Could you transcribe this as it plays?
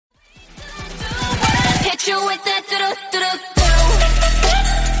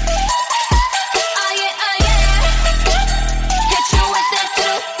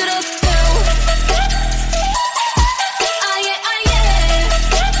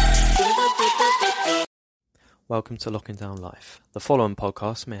Welcome to Locking Down Life. The following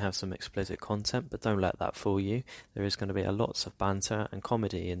podcast may have some explicit content, but don't let that fool you. There is going to be lots of banter and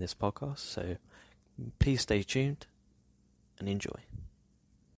comedy in this podcast, so please stay tuned and enjoy.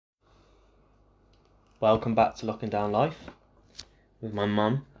 Welcome back to Locking Down Life with my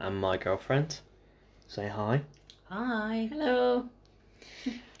mum and my girlfriend. Say hi. Hi. Hello.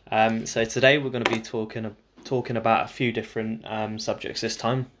 So today we're going to be talking about a few different subjects this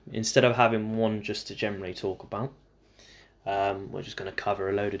time. Instead of having one just to generally talk about, we're just going to cover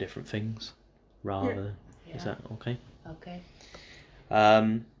a load of different things. Is that okay? Okay.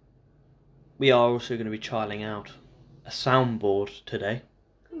 We are also going to be trialling out a soundboard today.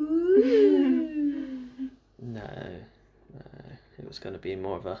 No, it was going to be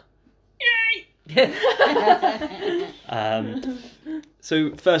more of a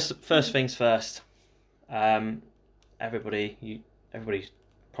so first things first. Everybody's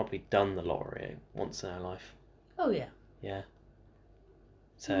probably done the lottery once in their life. Oh yeah. Yeah.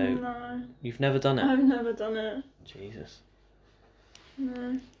 So No, you've never done it? I've never done it. Jesus.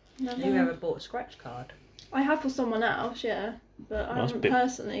 No, never. Have you ever bought a scratch card? I have for someone else, yeah, but I That's a haven't bit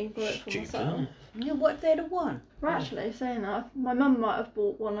personally bought it for myself. Yeah. What if they'd have won? Well, actually, saying that, my mum might have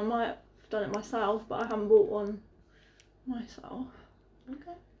bought one. I might have done it myself, but I haven't bought one myself.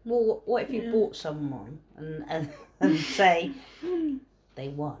 Okay. Well, what if you bought someone and say they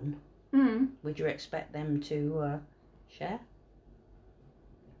won? Would you expect them to share?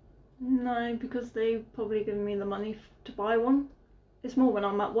 No, because they probably given me the money to buy one. It's more when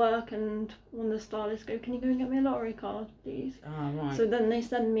I'm at work and one of the stylists go, "Can you go and get me a lottery card, please?" Oh, right. So then they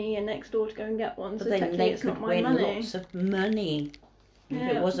send me next door to go and get one. But So then technically they it's could not my win money. lots of money. If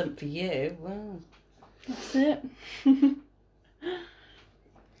Yeah. it wasn't for you, well. That's it.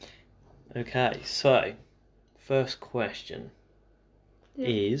 Okay, so first question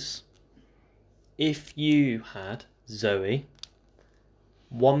is, if you had, Zoe,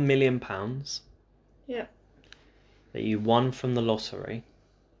 £1 million Yeah. that you won from the lottery,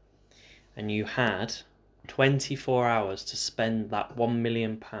 and you had 24 hours to spend that £1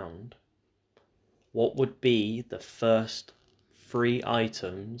 million, what would be the first 3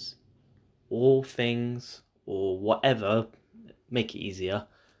 items or things or whatever, make it easier,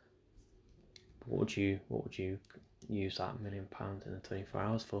 what would you use that £1 million in the 24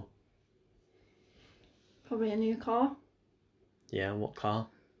 hours for? Probably a new car. Yeah, what car?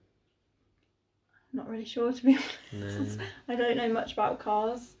 Not really sure, to be No. honest. I don't know much about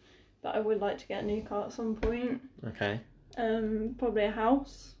cars, but I would like to get a new car at some point. Okay. Probably a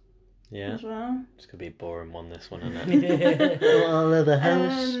house Yeah. as well. It's gonna be a boring one, this one, isn't it? All of the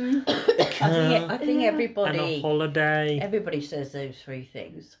house. I think Yeah. everybody. And a holiday. Everybody says those 3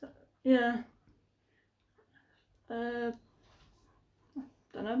 things. Yeah.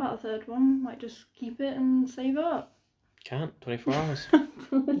 Don't know about a third one. Might just keep it and save up. Can't. 24 hours.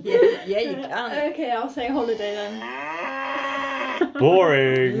 Yeah, you can. Okay, I'll say holiday then.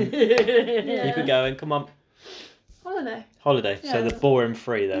 Boring. Yeah. Keep it going. Come on. Holiday. Holiday. So Yeah. the boring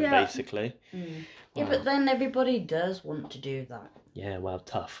 3 then, Yeah. basically. Yeah, but then everybody does want to do that. Yeah, well,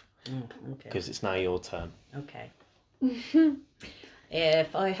 tough. Okay. Because it's now your turn. Okay.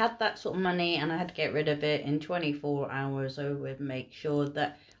 If I had that sort of money and I had to get rid of it in 24 hours, I would make sure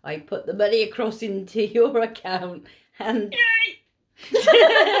that I put the money across into your account and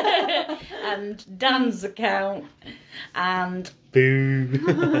and Dan's account and Boo.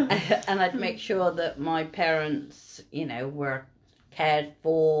 and I'd make sure that my parents, were cared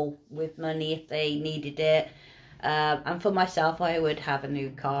for with money if they needed it. And for myself, I would have a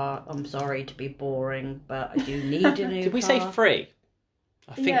new car. I'm sorry to be boring, but I do need a new car. Did we say 3?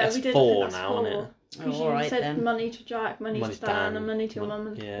 I think that's we did. 4 I think that's now, isn't it? 4. Because Oh, you alright said then. money to Jack, money to Dan, and money to your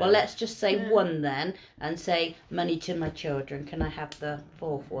mum. Yeah. Well, let's just say Yeah. 1 then, and say money to my children. Can I have the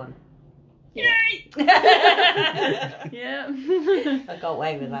 4th one? Yeah. I got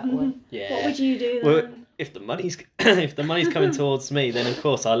away with that one. Yeah. What would you do then? Well, if the money's coming towards me, then of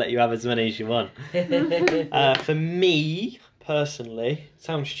course I'll let you have as many as you want. For me personally,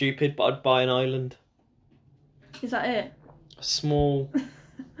 sounds stupid, but I'd buy an island, Is that it? a small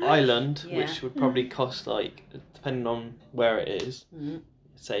island, Yeah. which would probably cost, like, depending on where it is,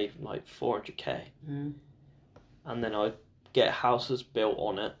 say like 400k, and then I'd get houses built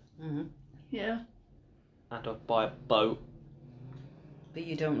on it, Yeah. and I'd buy a boat. But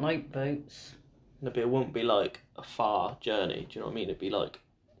you don't like boats. No, but it wouldn't be like a far journey. Do you know what I mean? It'd be like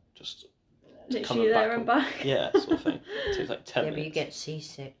just Literally coming there back and back. Yeah, sort of thing. It takes like 10 Yeah, minutes. but you get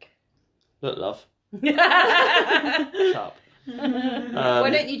seasick. Look, love. Why Shut up.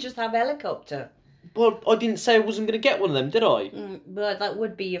 don't you just have a helicopter? Well, I didn't say I wasn't going to get one of them, did I? But that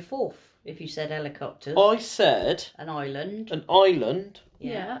would be your fourth if you said helicopters. I said An island. an island,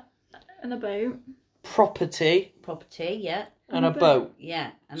 Yeah. And a boat. property, Property, yeah. and a boat.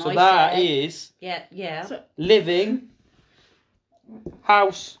 Yeah. And So I that said, is Yeah. So- living,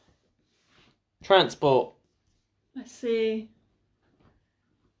 house, transport, I see.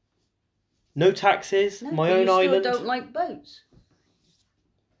 no taxes, No, my but own you island. still don't like boats.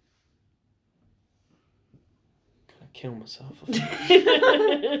 Gonna kill myself.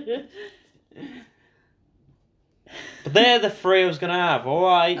 But they're the three I was gonna have. All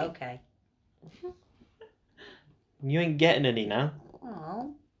right, Okay. you ain't getting any now.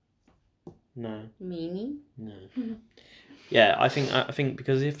 Oh, No, meanie. no. Yeah, I think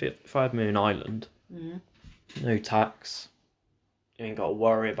because if I had my own island, no tax, you ain't got to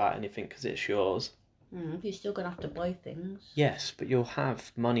worry about anything because it's yours. You're still gonna have to buy things. Yes, but you'll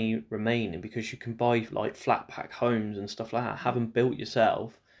have money remaining because you can buy like flat pack homes and stuff like that. Have them built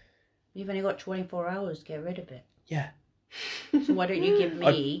yourself. You've only got 24 hours to get rid of it. Yeah. So why don't you give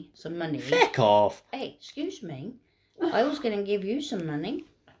me some money? Feck off. Hey, excuse me. I was gonna give you some money.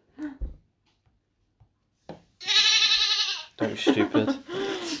 Don't be stupid.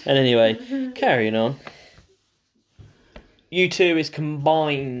 And anyway, carrying on. You two is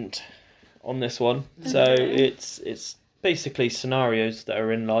combined on this one. So Okay. it's basically scenarios that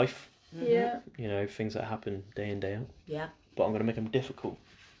are in life. Yeah. You know, things that happen day in, day out. Yeah. But I'm going to make them difficult.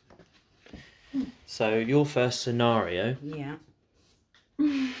 So your first scenario Yeah.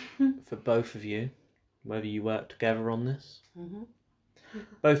 for both of you, whether you work together on this, Mhm.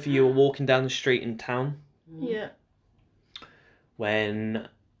 both of you are walking down the street in town Yeah. when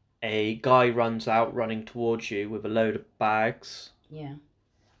a guy runs out running towards you with a load of bags, Yeah.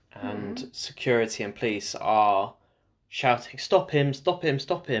 and security and police are shouting, "Stop him, stop him,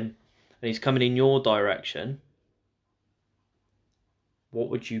 stop him," and he's coming in your direction. What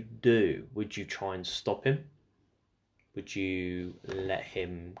would you do? Would you try and stop him? Would you let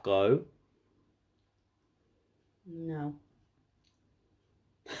him go? No.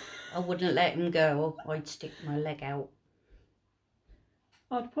 I wouldn't let him go. I'd stick my leg out.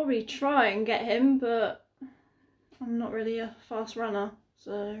 I'd probably try and get him, but I'm not really a fast runner,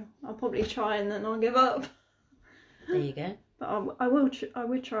 so I'll probably try and then I'll give up. There you go. But I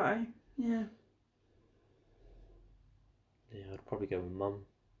would try. Yeah. Yeah, I'd probably go with Mum.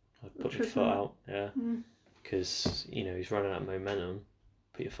 I'd put my Trick foot him. out, yeah. Mm. Because, you know, he's running out of momentum.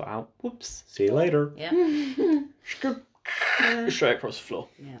 Put your foot out. Whoops. See you later. Yeah. Yeah. Straight across the floor.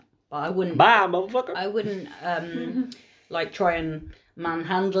 But I wouldn't. Bye, motherfucker. I wouldn't like try and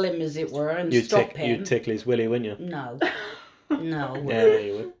manhandle him, as it were, and stop him. You'd tickle his willy, wouldn't you? No. No. Yeah,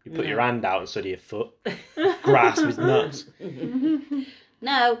 you would. You put your hand out instead of your foot. Grasp his nuts.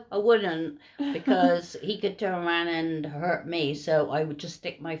 No, I wouldn't, because he could turn around and hurt me. So I would just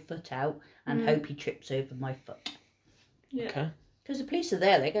stick my foot out and hope he trips over my foot. Yeah. Okay. Because the police are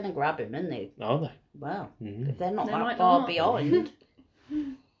there, they're going to grab him, aren't they? Are they? Well, Mm. if they're not They that might far not. behind.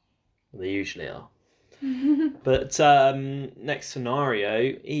 They usually are. But next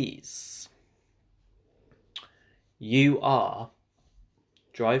scenario is you are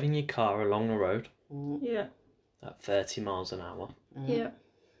driving your car along the road Yeah. at 30 miles an hour Yeah.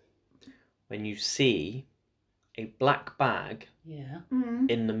 when you see a black bag Yeah, Mm.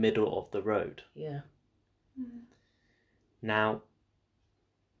 in the middle of the road. yeah. Now,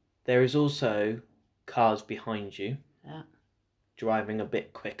 there is also cars behind you Yeah. driving a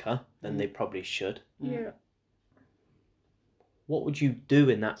bit quicker than they probably should. Yeah. What would you do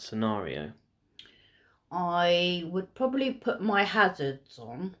in that scenario? I would probably put my hazards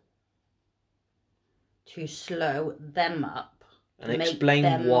on to slow them up. And Make explain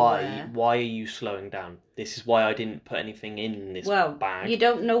them why. aware. Why are you slowing down? This is why I didn't put anything in this Well, bag. you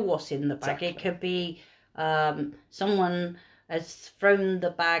don't know what's in the bag. Exactly. It could be someone has thrown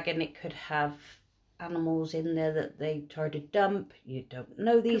the bag and it could have animals in there that they try to dump. You don't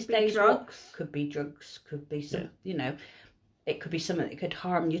know these Could be days. drugs. What could be drugs? Could be some. Yeah. You know, it could be something that could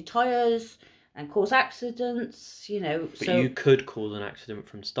harm your tires and cause accidents. You know, But so you could cause an accident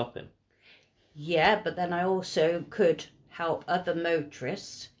from stopping. yeah. But then I also could help other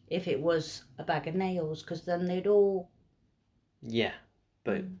motorists if it was a bag of nails, because then they'd all. Yeah,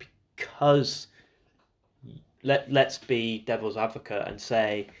 but because let's be devil's advocate and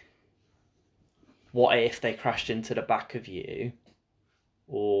say, what if they crashed into the back of you,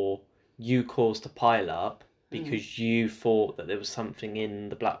 or you caused a pile up because you thought that there was something in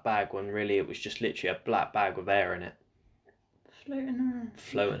the black bag when really it was just literally a black bag with air in it Floating around.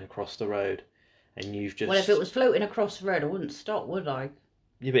 floating across the road, and you've just Well, if it was floating across the road, I wouldn't stop, would I?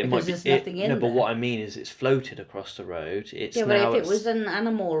 Yeah, but it Because might be. there's nothing in no, but there. what I mean is, it's floated across the road. It's Yeah, now. but if it was an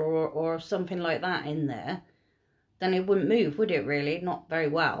animal or something like that in there, then it wouldn't move, would it? Really, not very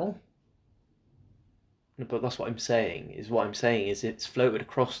well. No, but that's what I'm saying. What I'm saying is, it's floated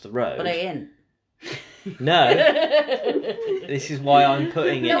across the road. But it ain't. No. This is why I'm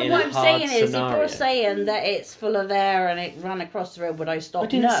putting it No, in what a I'm hard saying is, scenario. if you're saying that it's full of air and it ran across the road, would I stop? I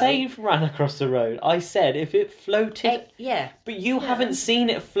didn't No. say it ran across the road. I said if it floated. Yeah. But you haven't seen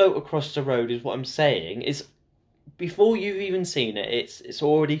it float across the road, is what I'm saying. Is before you've even seen it, it's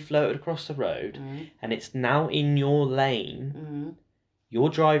already floated across the road, and it's now in your lane. You're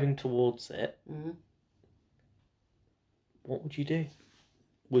driving towards it. What would you do?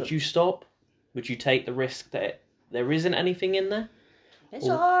 Would you stop? Would you take the risk that there isn't anything in there? It's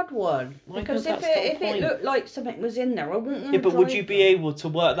a hard one. Why Because not? if That's the it point. looked like something was in there, I wouldn't want Yeah, to but would drive you be them. able to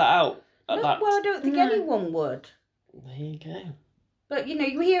work that out? No, well, I don't think anyone would. There you go. But, you know,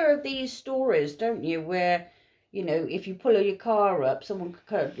 you hear of these stories, don't you, where, you know, if you pull your car up, someone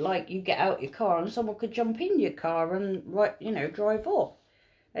could, like, you get out your car and someone could jump in your car and, you know, drive off.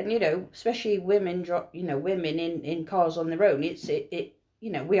 And, you know, especially women, women in cars on their own, it you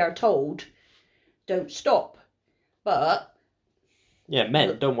know, we are told, don't stop. But... Yeah,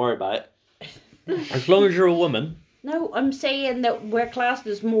 men, don't worry about it. As long as you're a woman. No, I'm saying that we're classed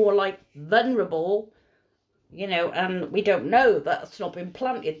as more, like, vulnerable, you know, and we don't know that's not been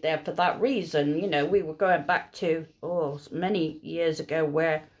planted there for that reason. You know, we were going back to, many years ago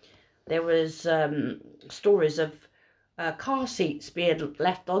where there was stories of car seats being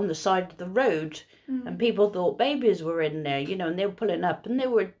left on the side of the road and people thought babies were in there, you know, and they were pulling up and they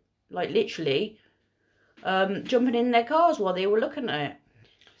were, like, literally jumping in their cars while they were looking at it.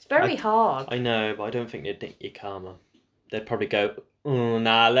 It's very hard. I know, but I don't think they'd think your karma. They'd probably go, oh,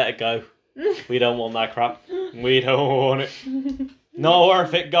 nah, let it go. We don't want that crap. We don't want it. Not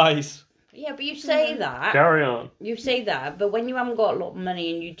worth it, guys. Yeah, but you say that. Carry on. You say that, but when you haven't got a lot of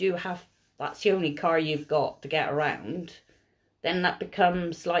money and you do have, that's the only car you've got to get around, then that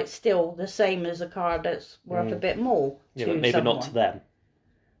becomes, like, still the same as a car that's worth a bit more. Yeah, to but maybe someone. not to them.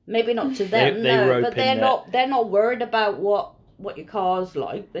 Maybe not to them, They no. rope But in they're not worried about what your car's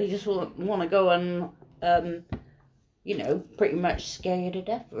like. They just want to go and, you know, pretty much scare you to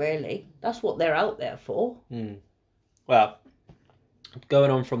death, really. That's what they're out there for. Well,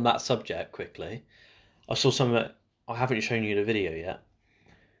 going on from that subject quickly, I saw something. I haven't shown you the video yet,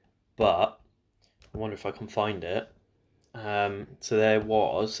 but I wonder if I can find it. So there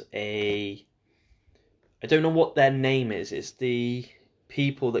was I don't know what their name is. It's the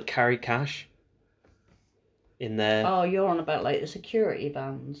people that carry cash in their... Oh, you're on about, like, the security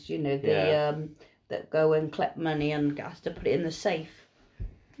vans, you know, that go and collect money and has to put it in the safe.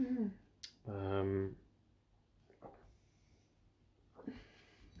 Where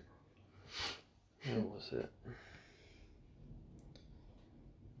was it?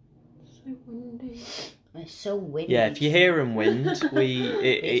 So windy. It's so windy. Yeah, if you're hearing wind,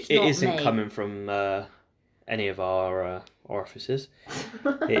 it not isn't me. coming from any of our orifices.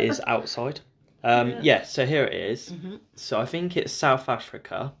 It is outside. Yeah, so here it is. So I think it's South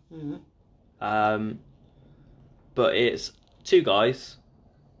Africa. But it's two guys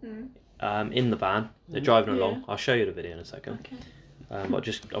in the van. They're driving along. I'll show you the video in a second. Okay. But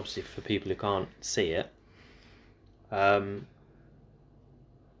just obviously for people who can't see it.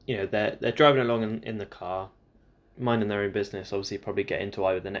 You know, they're driving along in the car, minding their own business. Obviously, probably get into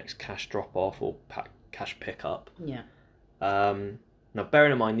either the next cash drop off or cash pickup. Yeah. Now,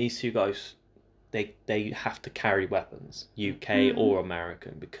 bearing in mind, these two guys, they have to carry weapons, UK or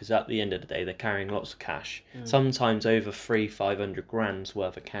American, because at the end of the day, they're carrying lots of cash. Sometimes over 500 grand's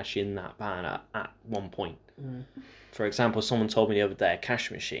worth of cash in that van at one point. For example, someone told me the other day a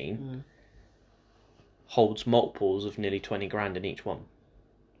cash machine holds multiples of nearly 20 grand in each one.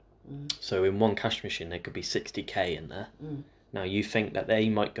 So in one cash machine, there could be 60k in there. Now, you think that they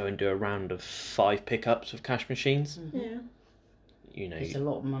might go and do a round of 5 pickups of cash machines? Yeah. You know, It's a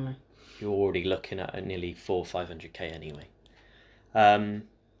lot of money. you're already looking at nearly 400 or 500k anyway.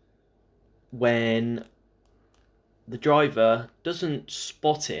 When the driver doesn't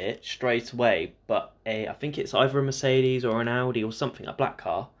spot it straight away, but I think it's either a Mercedes or an Audi or something, a black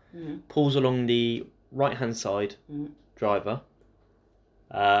car, pulls along the right-hand side, driver,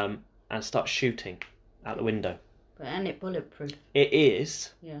 and starts shooting out the window. But ain't it bulletproof? It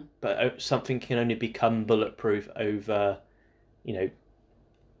is, Yeah. but something can only become bulletproof over, you know,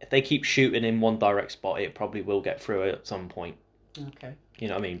 if they keep shooting in one direct spot, it probably will get through it at some point. Okay. You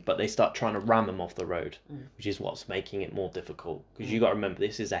know what I mean? But they start trying to ram them off the road, which is what's making it more difficult. Because you got to remember,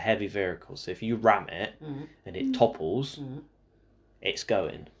 this is a heavy vehicle, so if you ram it and it topples, it's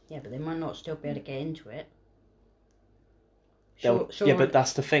going. Yeah, but they might not still be able to get into it. Yeah, but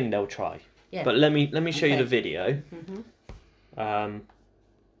that's the thing. They'll try. Yeah. But let me show you Okay. the video. Mm-hmm.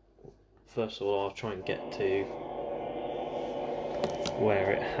 First of all, I'll try and get to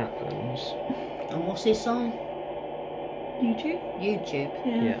where it happens. And what's this on? YouTube? YouTube.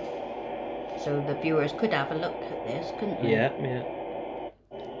 Yeah. So the viewers could have a look at this, couldn't they? Yeah. There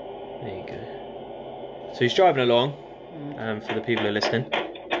you go. So he's driving along, for the people who are listening,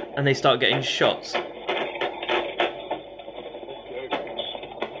 and they start getting shots.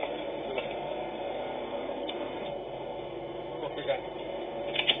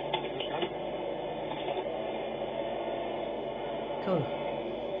 Cool.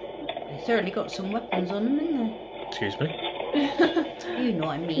 They certainly got some weapons on them, haven't Excuse me. they? You know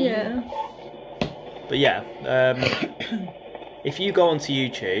what I mean. Yeah. But yeah, if you go onto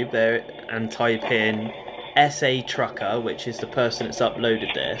YouTube there and type in SA Trucker, which is the person that's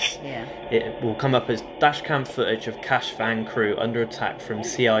uploaded this, Yeah. it will come up as dashcam footage of cash van crew under attack from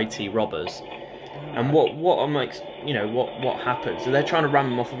CIT robbers. And what happens? So they're trying to ram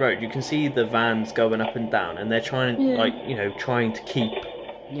them off the road. You can see the vans going up and down, and they're trying trying to keep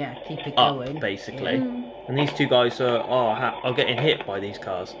Yeah, keep it up going. basically. Mm. And these two guys are getting hit by these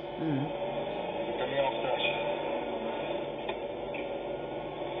cars. Mm.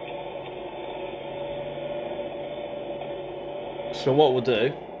 So what we'll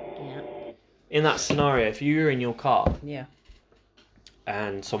do Yeah. in that scenario, if you were in your car Yeah.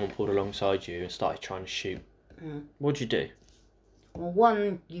 and someone pulled alongside you and started trying to shoot, Mm. what'd you do? Well,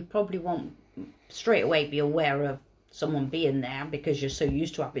 one, you probably won't straight away be aware of someone being there because you're so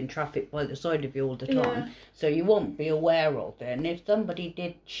used to having traffic by the side of you all the time. Yeah. So you won't be aware of it. And if somebody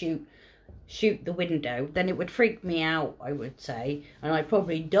did shoot the window, then it would freak me out, I would say, and I'd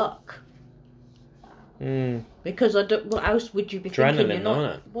probably duck. Because I don't. What else would you be thinking? You're Adrenaline, not.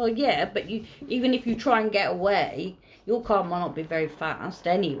 isn't it? Well, yeah, but even if you try and get away, your car might not be very fast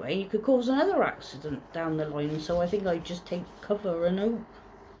anyway. You could cause another accident down the line. So I think I'd just take cover and hope.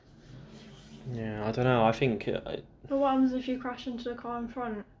 Yeah, I don't know. I think. But what happens if you crash into the car in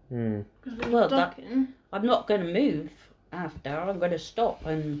front? Because when Well, you're ducking. I'm not going to move after. I'm going to stop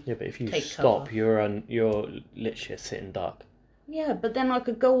and. Yeah, but if you Take stop, cover. you're literally a sitting duck. Yeah, but then I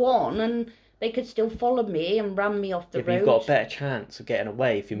could go on and they could still follow me and ram me off the Yeah, road. but you've got a better chance of getting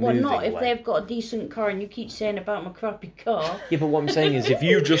away if you're Well, moving not if away. they've got a decent car and you keep saying about my crappy car. Yeah, but what I'm saying is, if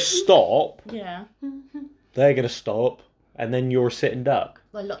you just stop, Yeah. they're gonna stop, and then you're a sitting duck.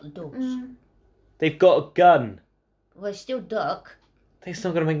 Well, lock the doors. Mm. They've got a gun. Well, I still duck. It's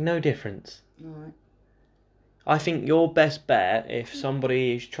not gonna make no difference. Alright. I think your best bet, if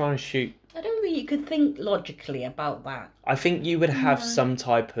somebody is trying to shoot, I don't think you could think logically about that. I think you would have No. some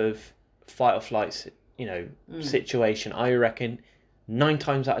type of fight or flight, situation. I reckon 9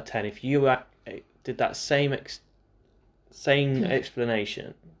 times out of 10, if you did that same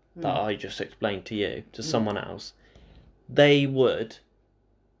explanation that I just explained to you to someone else, they would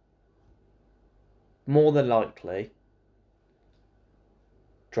more than likely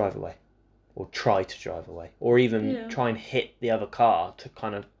drive away, or try to drive away, or even try and hit the other car to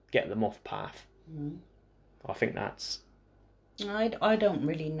kind of get them off path. I think that's. I don't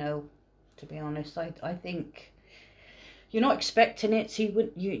really know, to be honest. I think you're not expecting it, so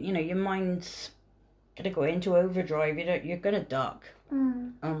your mind's gonna go into overdrive. You're gonna duck.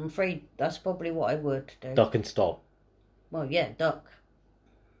 Mm. I'm afraid that's probably what I would do. Duck and stop. Well, yeah, duck.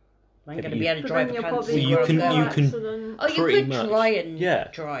 I ain't Yeah, gonna but be able to But drive. then I you're can't probably see you where can- I'm you going. can- accident. Oh, you pretty could much. try and Yeah.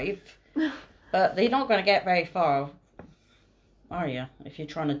 drive, but they're not gonna get very far, are you? If you're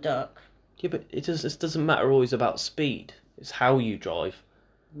trying to duck. Yeah, but it doesn't matter always about speed. It's how you drive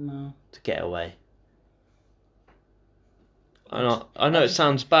No. to get away. I know it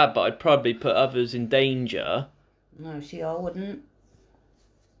sounds bad, but I'd probably put others in danger No, see, I wouldn't.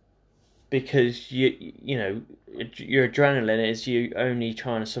 because your adrenaline is you only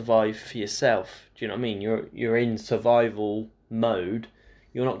trying to survive for yourself. Do you know what I mean? You're in survival mode.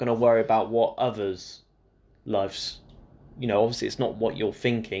 You're not going to worry about what others' lives. Obviously it's not what you're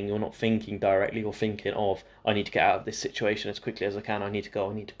thinking. You're not thinking directly. You're thinking of, I need to get out of this situation as quickly as I can. I need to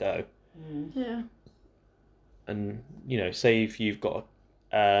go. Yeah. And say if you've got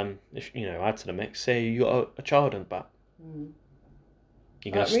add to the mix, say you got a child in the back,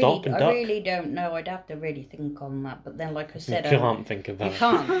 you're gonna stop and duck. I really don't know. I'd have to really think on that. But then, like I said, You can't think about you it.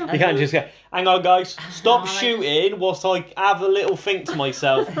 can't. You can't just go, hang on guys, stop shooting whilst I have a little think to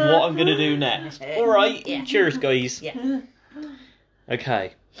myself what I'm gonna do next. Alright, Yeah. cheers guys. Yeah.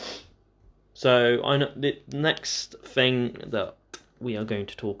 Okay, so I know the next thing that we are going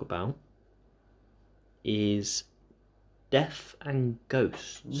to talk about is death and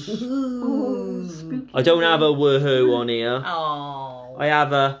ghosts. Oh, spooky. I don't have a woohoo on here. Oh. I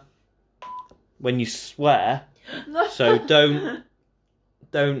have a when you swear. So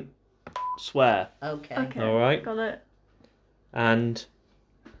don't swear. Okay. Okay. All right. Got it. And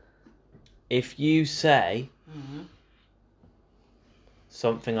if you say Mhm.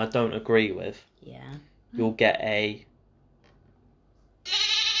 something I don't agree with, Yeah. you'll get a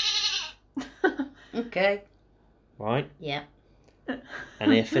Okay. right. Yeah.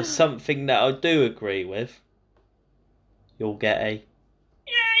 And if it's something that I do agree with, you'll get a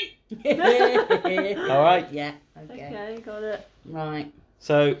all right. Yeah. Okay. Okay, got it. Right.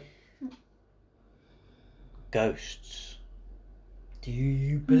 So ghosts. Do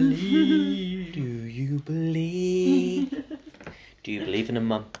you believe? Do you believe? Do you believe in a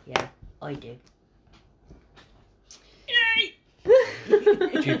mum? Yeah, I do.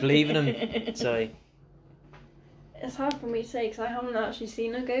 Do you believe in them? Zoe? It's hard for me to say because I haven't actually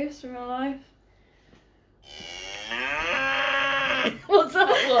seen a ghost in real life. What's that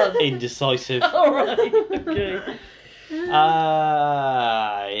one? Indecisive. All right. Okay.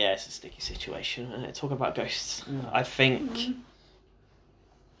 Yeah, it's a sticky situation. Talking about ghosts, I think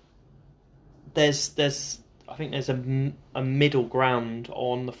there's a middle ground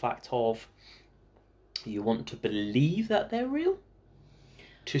on the fact of you want to believe that they're real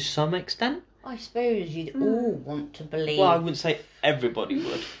to some extent. I suppose you'd all want to believe. Well, I wouldn't say everybody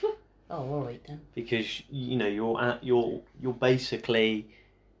would, Oh, all right then. because you know you're basically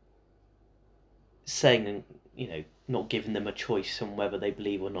saying, you know, not giving them a choice on whether they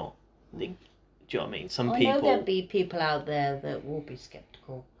believe or not. Do you know what I mean? Some I people. know there'll be people out there that will be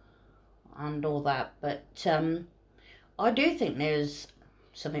sceptical and all that, but I do think there's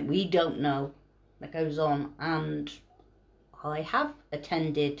something we don't know that goes on, and I have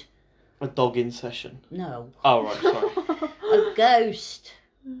attended. A dogging session. No, Oh right, sorry. a ghost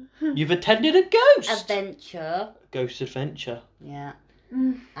You've attended a ghost adventure. ghost adventure. Yeah,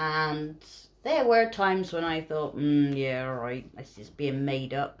 Mm. and there were times when I thought, yeah, all right, this is being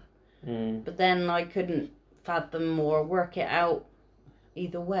made up. Mm. But then I couldn't fathom or work it out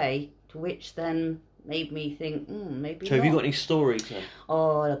either way, to which then made me think, maybe So have you not. got any stories then?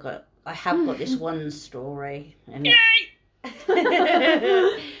 Oh, I have got this one story. And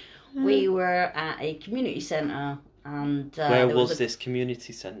we were at a community centre, and Where there was a, this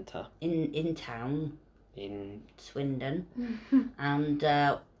community centre? in town, In Swindon, and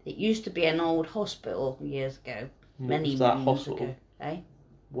it used to be an old hospital years ago, what many was that years hospital? ago. Eh?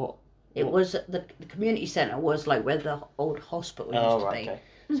 What? It What? was the community centre was like where the old hospital used Oh to right, be. okay.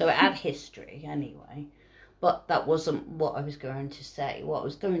 So it had history anyway. But that wasn't what I was going to say. What I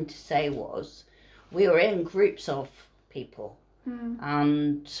was going to say was we were in groups of people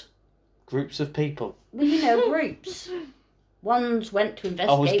and, Groups of people. well, you know, groups. Ones went to investigate.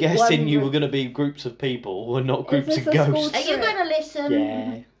 I was guessing one you were- were going to be groups of people, and not Is groups this of a school ghosts. Are you going to listen?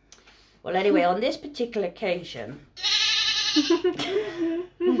 Yeah. Well, anyway, on this particular occasion, it's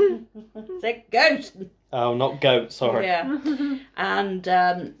a ghost. Oh, not goats. Sorry. Yeah. And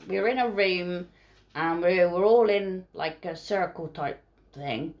we were in a room, and we were all in like a circle type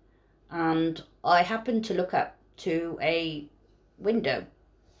thing, and I happened to look up to a window,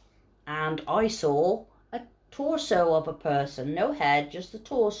 and I saw a torso of a person, no head, just the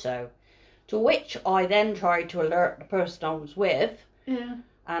torso, to which I then tried to alert the person I was with, Yeah.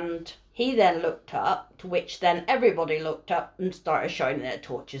 and he then looked up, to which then everybody looked up and started shining their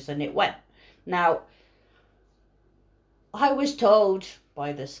torches, and it went. Now, I was told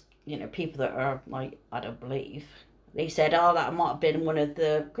by this, people that are like, I don't believe, they said, oh, that might have been one of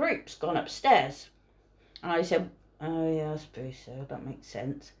the groups gone upstairs. And I said, oh yeah, I suppose so, that makes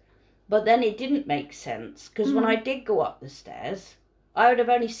sense. But then it didn't make sense, because when I did go up the stairs, I would have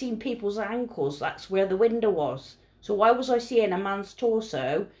only seen people's ankles. That's where the window was. So why was I seeing a man's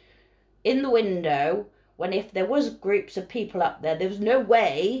torso in the window when if there was groups of people up there, there was no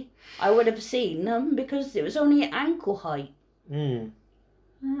way I would have seen them because it was only at ankle height. Mm.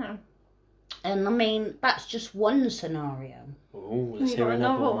 Oh. And I mean, that's just one scenario. Oh, let's You hear got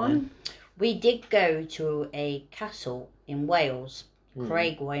another another one. then. We did go to a castle in Wales, Mm.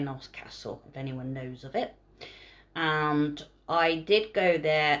 Craig Wynos Castle, if anyone knows of it. And I did go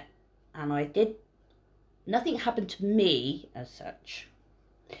there, and nothing happened to me as such,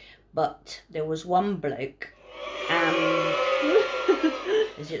 but there was one bloke, and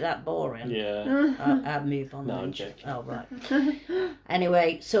is it that boring? Yeah. I'll move on. No, then. I'm joking. Oh, right.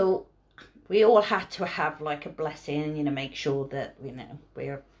 Anyway, so we all had to have like a blessing, make sure that,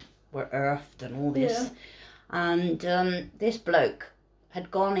 we're earthed and all this. Yeah. And this bloke had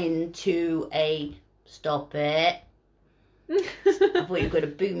gone into a, stop it, I thought you were going to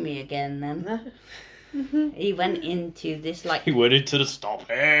boo me again then. He went into this like... He went into the stop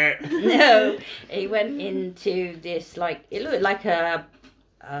it. No, he went into this like... It looked like a...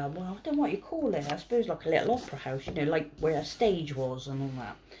 well, I don't know what you call it. I suppose like a little opera house, you know, like where a stage was and all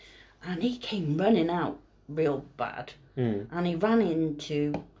that. And he came running out real bad. And he ran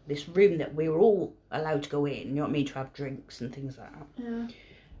into this room that we were all allowed to go in, you know what I mean, to have drinks and things like that. Yeah. And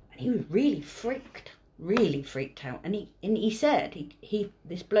he was really freaked out. And he said he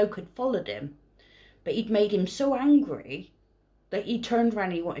this bloke had followed him, but he'd made him so angry that he turned around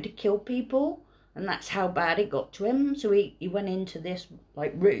and he wanted to kill people. And that's how bad it got to him. So he went into this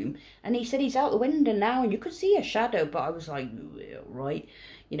like room and he said he's out the window now and you could see a shadow. But I was like, yeah, right,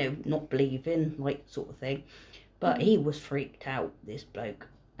 you know, not believing, like sort of thing. But he was freaked out, this bloke.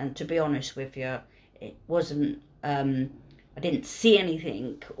 And to be honest with you, it wasn't, I didn't see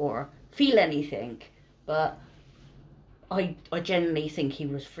anything or feel anything. But I generally think he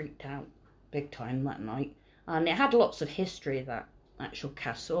was freaked out big time that night. And it had lots of history, that actual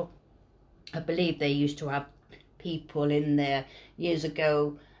castle. I believe they used to have people in there years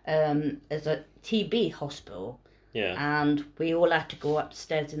ago as a TB hospital. Yeah. And we all had to go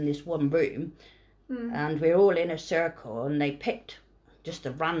upstairs in this one room. And we were all in a circle and they picked just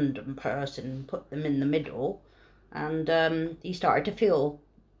a random person and put them in the middle. And he started to feel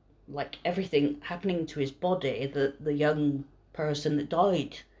like everything happening to his body, the young person that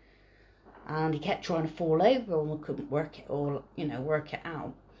died. And he kept trying to fall over and we couldn't work it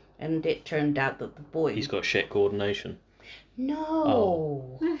out. And it turned out that the boy... He's got shit coordination.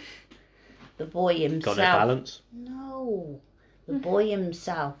 No. The boy himself... Got no balance? No. The boy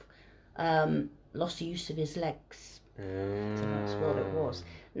himself lost the use of his legs. So that's what it was.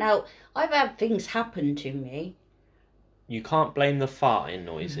 Now, I've had things happen to me. You can't blame the farting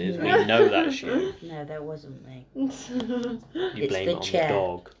noises. We know that's you. No, that wasn't me. You It's blame the it on chair. the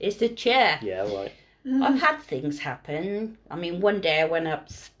dog. It's the chair. Yeah, right. I've had things happen. I mean, one day I went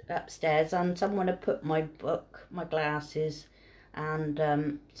upstairs and someone had put my book, my glasses, and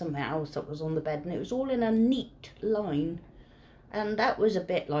something else that was on the bed, and it was all in a neat line. And that was a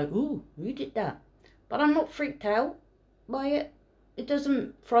bit like, ooh, who did that? But I'm not freaked out by it. It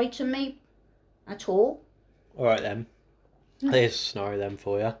doesn't frighten me at all. All right, then. Here's a scenario then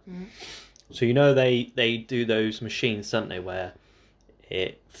for you. So you know they do those machines, don't they, where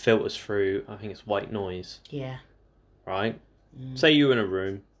it filters through, I think it's white noise. Yeah. Right? Say you're in a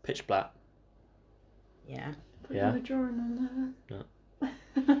room, pitch black. Yeah. Put Yeah. a drawing on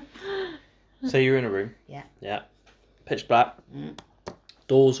there. Say you're in a room. Yeah. Yeah. Pitch black.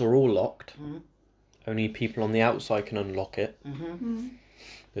 Doors are all locked. Mm. Only people on the outside can unlock it. Mm-hmm.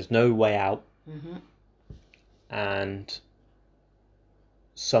 There's no way out. Mm-hmm. And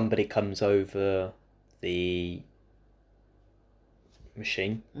somebody comes over the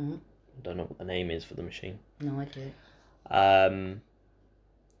machine. Mm-hmm. I don't know what the name is for the machine. No idea.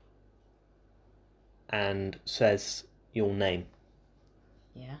 And says your name.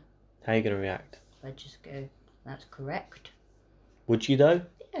 Yeah. How are you going to react? I just go, that's correct. Would you though?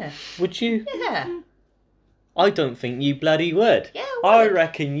 Yeah. Would you? Yeah. I don't think you bloody would. Yeah, I would.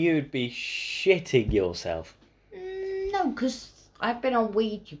 reckon you'd be shitting yourself. No, because I've been on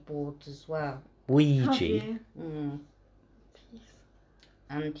Ouija boards as well. Have Ouija. you? Mm.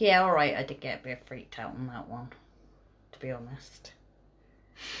 And yeah, alright, I did get a bit freaked out on that one, to be honest.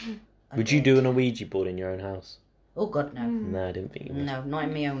 I Would you did. do an Ouija board in your own house? Oh god, no. No, I didn't think you would. No, not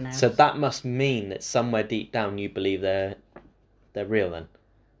in my own house. So that must mean that somewhere deep down you believe they're real then?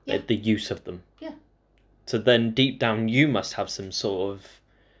 Yeah. The use of them? Yeah. So then deep down you must have some sort of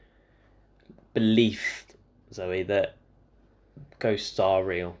belief, Zoe, that ghosts are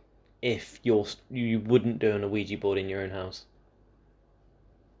real. If you wouldn't do an Ouija board in your own house.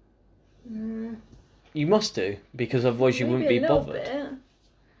 You must do, because otherwise you wouldn't be Maybe a little bothered. bit.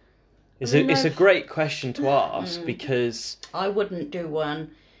 It's I mean, a I've- great question to ask because I wouldn't do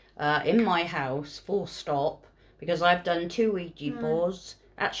one in my house, full stop, because I've done 2 Ouija boards.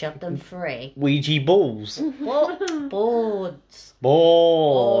 Actually, I've done 3. Ouija balls. What? Boards.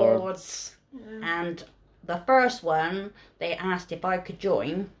 Boards. And the first one, they asked if I could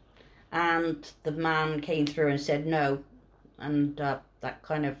join, and the man came through and said no, and that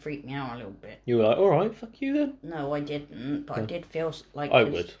kind of freaked me out a little bit. You were like, alright, fuck you then. No, I didn't, but I did feel like I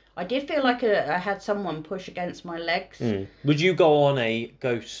would. I did feel like I had someone push against my legs. Would you go on a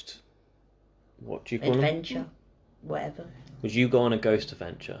ghost, what do you call them? Adventure, whatever. Would you go on a ghost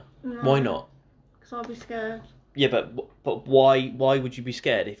adventure? No, Why not? Because I'll be scared. Yeah, but why would you be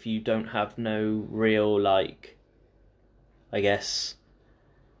scared if you don't have no real, like, I guess,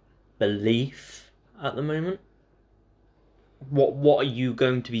 belief at the moment? what are you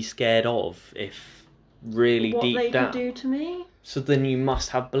going to be scared of if really What deep they down? could do to me. So then you must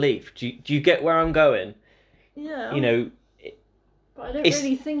have belief. Do you get where I'm going? Yeah. You know, But I don't it's-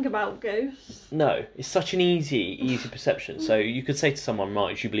 really think about ghosts. no, it's such an easy perception. So you could say to someone,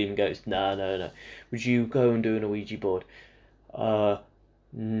 right, do you believe in ghosts? No. Would you go and do an Ouija board?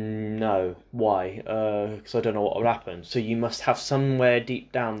 No. Why? Because I don't know what would happen. So you must have somewhere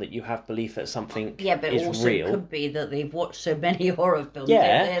deep down that you have belief that something Yeah, but is also real. it could be that they've watched so many horror films.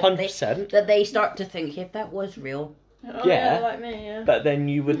 Yeah, that they- 100%. That they start to think, if that was real. Oh, Yeah. like me, yeah. But then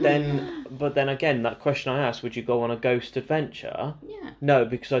you would then, but then again, that question I asked, would you go on a ghost adventure? Yeah. No,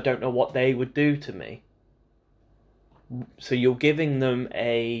 because I don't know what they would do to me. So you're giving them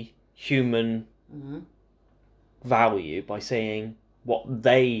a human hmm value by saying what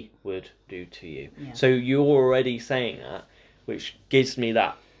they would do to you. Yeah. So you're already saying that, which gives me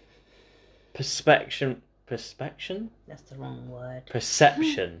that perception. That's the wrong word.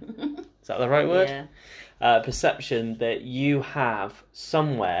 Perception. Is that the right word? Yeah. Perception that you have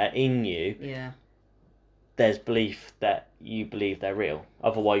somewhere in you. Yeah. There's belief that you believe they're real.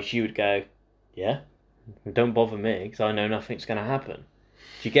 Otherwise, you would go, yeah, don't bother me because I know nothing's going to happen.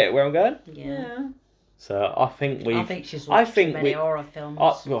 Do you get where I'm going? Yeah. So I think I think she's watched too many horror films.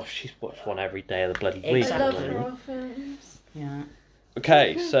 Oh, she's watched one every day of the bloody week. I love Exactly. horror films. Yeah.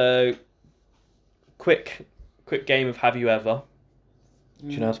 Okay, so quick game of Have You Ever?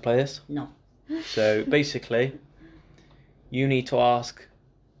 Do you know how to play this? No. So basically, you need to ask,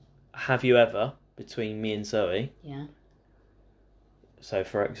 have you ever, between me and Zoe. Yeah. So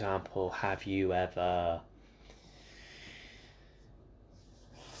for example, have you ever,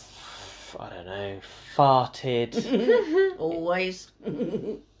 I don't know, farted Always.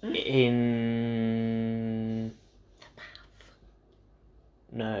 in...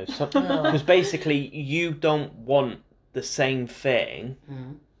 No, Oh. because basically you don't want the same thing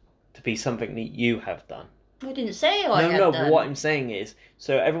Mm. to be something that you have done. I didn't say I had No, done. but what I'm saying is,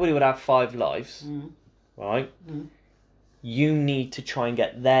 so everybody would have 5 lives, Mm. right? Mm. You need to try and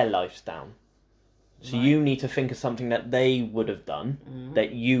get their lives down. So Right. you need to think of something that they would have done Mm.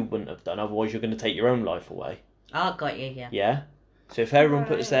 that you wouldn't have done. Otherwise, you're going to take your own life away. I got you, yeah. Yeah. So if everyone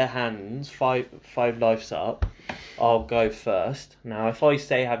puts Right. their hands five lives up, I'll go first. Now, if I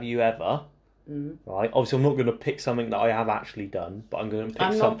say, "Have you ever?" Mm. Right. Obviously, I'm not going to pick something that I have actually done, but I'm going to pick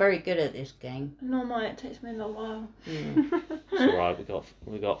I'm not something. very good at this game. Normally it takes me a little while. Mm. It's all right.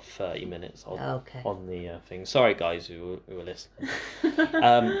 We got 30 minutes on Okay. on the thing. Sorry, guys who are listening.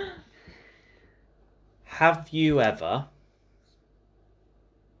 Have you ever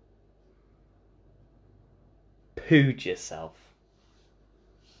pooed yourself?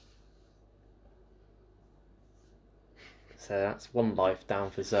 So that's 1 life down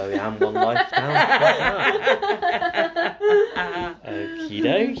for Zoe and 1 life down for her. Okie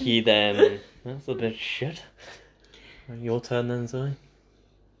dokie then. That's a bit shit. Your turn then, Zoe.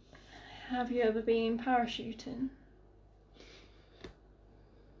 Have you ever been parachuting?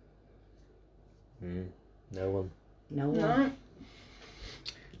 No one. No one. No.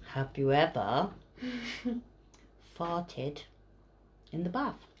 Have you ever farted in the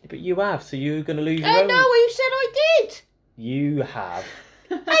bath? But you have, so you're going to lose your Oh own. no, you said I did! You have.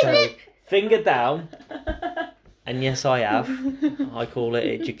 So, finger down. And yes, I have. I call it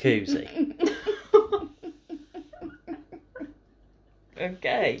a jacuzzi.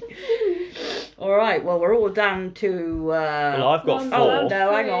 Okay. Alright, well, we're all down to. Well, I've got One 4. Oh,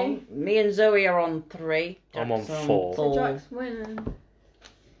 no, hang 3. on. Me and Zoe are on 3. I'm on Jack's 4. So Jack's winning.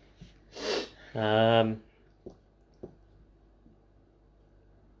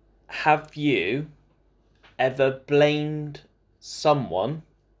 Have you ever blamed someone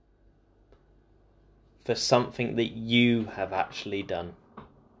for something that you have actually done?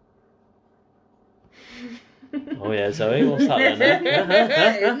 Oh yeah, Zoe, what's that then?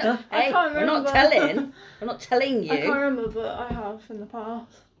 I Hey, can't we're not remember. telling. We're not telling I can't you. remember, but I have in the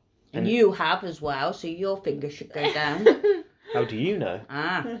past. And you have as well, so your finger should go down. How do you know?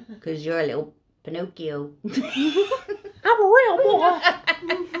 Ah, because you're a little Pinocchio. I'm a real boy.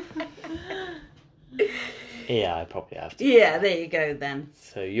 Yeah, I probably have to. Yeah, there you go then.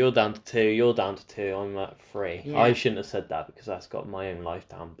 So you're down to 2, you're down to 2, I'm at 3. Yeah. I shouldn't have said that because that's got my own life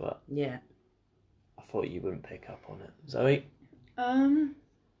down, but Yeah. I thought you wouldn't pick up on it. Zoe?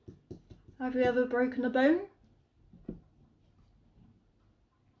 Have you ever broken a bone?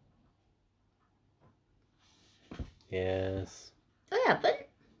 Yes. I haven't.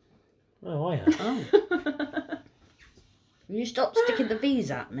 Oh, I have. Oh. You stop sticking the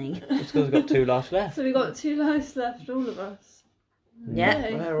V's at me. It's because I've got 2 lives left. So we got 2 lives left, all of us. Yeah,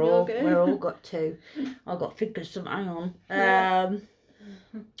 Okay, we're you're all good. we're all got two. I've got to think of some. Hang on. Yeah.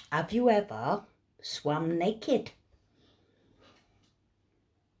 Have you ever swam naked?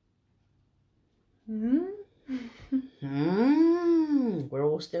 We're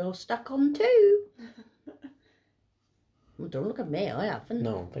all still stuck on two. Well, don't look at me. I haven't.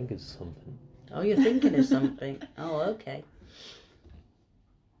 No, I'm thinking of something. Oh, you're thinking of something. Oh, okay.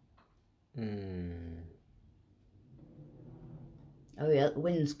 Oh yeah, the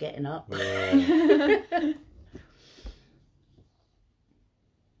wind's getting up. Yeah.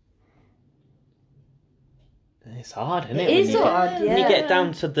 It's hard, isn't it? It is when hard, when you yeah. get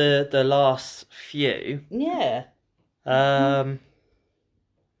down to the last few. Yeah.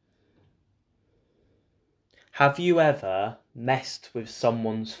 Have you ever messed with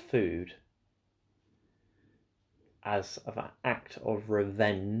someone's food as an act of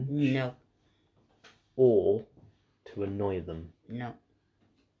revenge No. or to annoy them? No.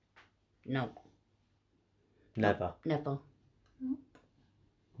 No. Never. Never.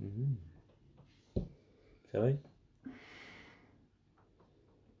 Zoe?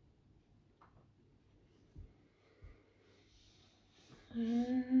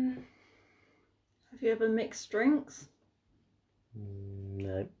 Have you ever mixed drinks?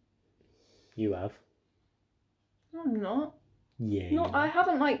 No. You have. I'm not. Yeah. Not. I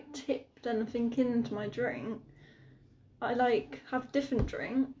haven't like tipped anything into my drink. I like have different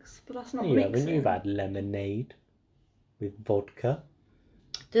drinks, but that's not You mixing. haven't. You've had lemonade with vodka.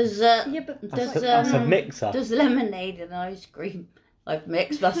 Does Yeah, but That's a mixer. does lemonade and ice cream I've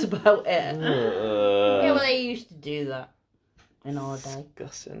mixed? That's about it. Yeah, well, they used to do that in our day.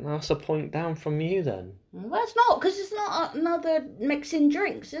 Disgusting. That's a point down from you then. Well, it's not, because it's not another mixing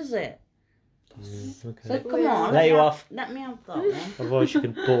drinks, is it? Okay. So come on, Let you off. Let me have that one. Otherwise you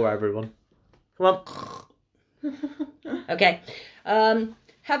can bore everyone. Come on. Okay.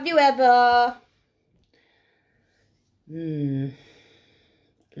 Have you ever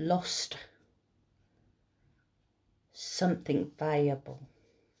lost something valuable?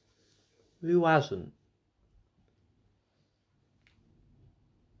 Who hasn't?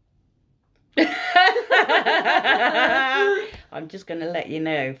 I'm just going to let you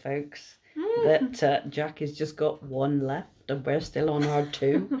know, folks, that Jack has just got one left and we're still on our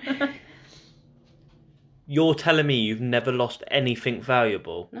two. You're telling me you've never lost anything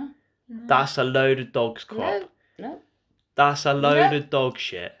valuable? No. That's a load of dog's crop. No. That's a load No. of dog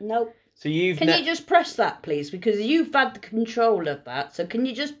shit. Nope. So you've Can you just press that, please? Because you've had the control of that. So can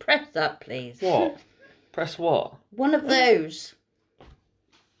you just press that, please? What? Press what? One of those.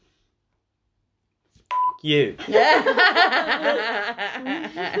 You.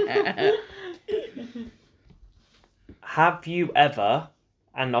 Have you ever,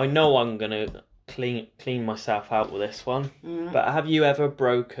 and I know I'm going to clean myself out with this one, but have you ever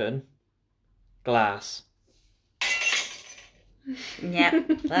broken glass? Yeah,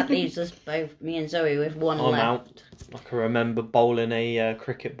 that leaves us both, me and Zoe, with one I'm left. out. I can remember bowling a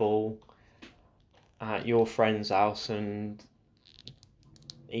cricket ball at your friend's house and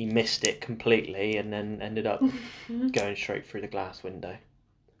he missed it completely and then ended up going straight through the glass window.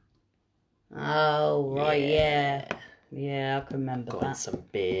 Oh, right, yeah. Yeah, I can remember Got that. some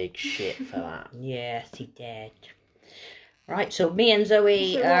big shit for that. Yes, he did. Right, so me and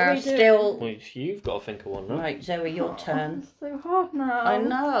Zoe So what are we doing? still... Well, you've got to think of one, no? Right, Zoe, your turn. It's so hard now. I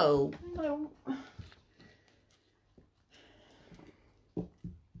know. No.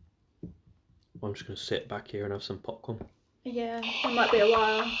 I'm just going to sit back here and have some popcorn. Yeah, it might be a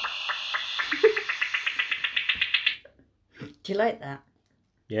while. Do you like that?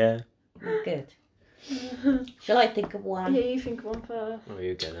 Yeah. Good. Shall I think of one? Yeah, you think of one first. Oh,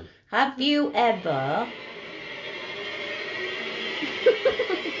 you get them. Have you ever...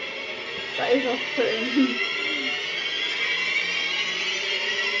 That is off-putting.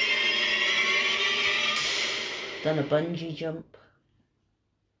 done a bungee jump?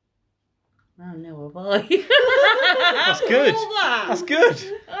 Oh, no, have I? That's good. All that? That's good.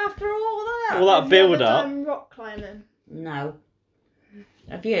 After all that? All that Have you ever build up. done rock climbing? No.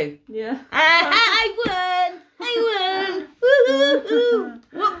 Have you? Yeah. I won! I won! Woo-hoo-hoo!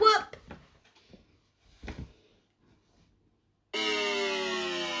 Whoop whoop!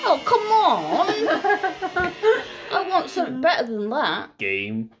 Oh, come on! I want something better than that.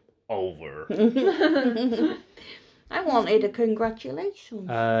 Game over. I wanted a congratulations.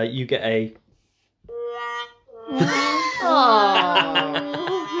 You get a... Oh,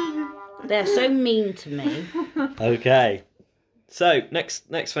 they're so mean to me. Okay. So, next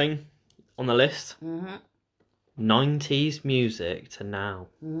thing on the list. Mm-hmm. 90s music to now.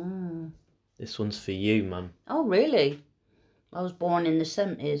 Mm. This one's for you, Mum. Oh, really? I was born in the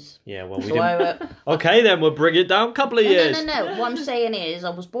 70s. Yeah, well, we So didn't. Okay, then we'll bring it down a couple of years. No. What I'm saying is, I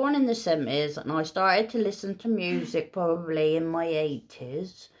was born in the 70s, and I started to listen to music probably in my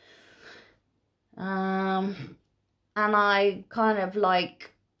 80s. And I kind of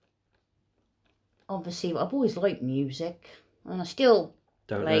like, obviously, I've always liked music, and I still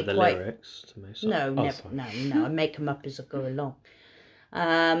Don't like know the quite- lyrics to most. no, never, sorry. no. I make them up as I go along.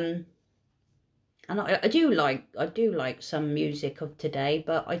 And I do like some music of today,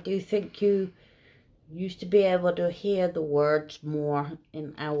 but I do think you used to be able to hear the words more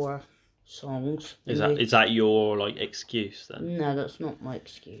in our songs. Is that your like excuse then? No, that's not my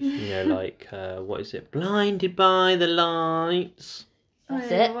excuse. You know, like what is it? Blinded by the lights. That's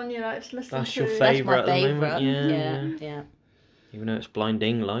yeah, it. the one you like to listen That's to. your That's favourite my at the favourite. moment? Yeah. Even though it's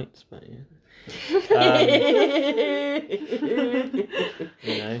blinding lights, but yeah.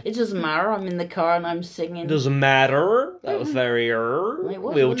 You know. It doesn't matter. I'm in the car and I'm singing. Doesn't matter. That was very It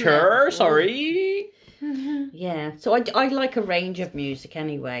was, wheelchair. wasn't it? Sorry. Yeah. So I like a range of music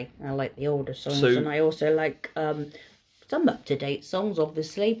anyway. I like the older songs, So- and I also like some up to date songs,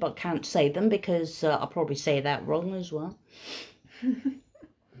 obviously, but can't say them because I'll probably say that wrong as well.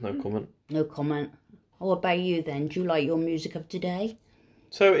 No comment. No comment. What about you then? Do you like your music of today?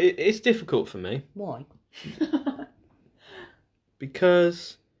 So it's difficult for me Why?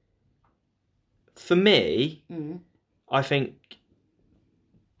 because for me, Mm. I think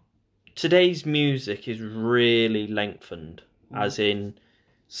today's music is really lengthened, as in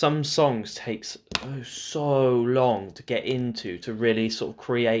some songs takes so long to get into to really sort of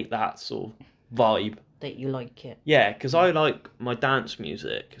create that sort of vibe. That you like it. Yeah, because I like my dance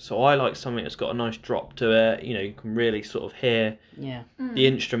music, so I like something that's got a nice drop to it. You know, you can really sort of hear Yeah. the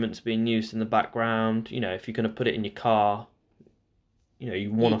instruments being used in the background. You know, if you're going to put it in your car, you know,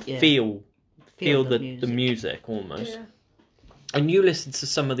 you want to Yeah. feel the music almost. Yeah. And you listen to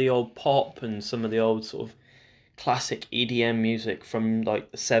some of the old pop and some of the old sort of classic EDM music from like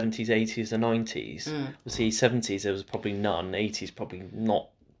the 70s, 80s, and 90s. Mm. See, 70s there was probably none, 80s probably not,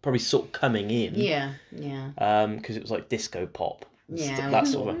 probably sort of coming in. Yeah. Because it was like disco pop. Yeah. That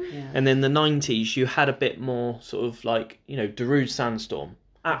sort of. Yeah. And then the 90s, you had a bit more sort of like, you know, Darude Sandstorm.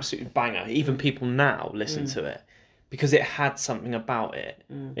 Absolute banger. Even people now listen to it because it had something about it.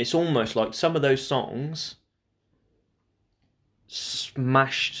 Mm. It's almost like some of those songs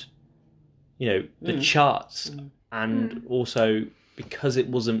smashed, you know, the charts. And also because it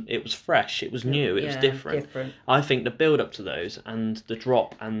was fresh, it was new, it was different. I think the build up to those and the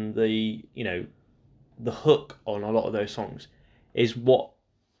drop and the, you know, the hook on a lot of those songs is what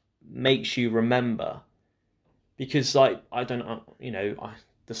makes you remember. Because like, I don't know, you know,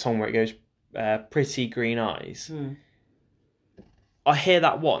 the song where it goes, Pretty Green Eyes. I hear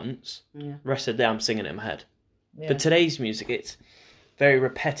that once, rest of the day I'm singing it in my head. Yeah. But today's music, it's very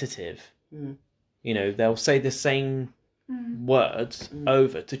repetitive. You know, they'll say the same words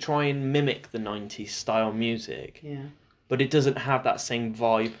over to try and mimic the 90s style music. Yeah. But it doesn't have that same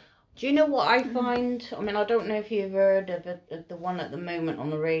vibe. Do you know what I find? I mean, I don't know if you've heard of it, the one at the moment on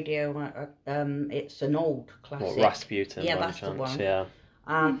the radio. It's an old classic. What, Rasputin, Yeah, by that's the chance, one. yeah.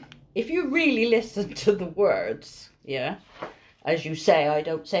 If you really listen to the words, yeah, as you say, I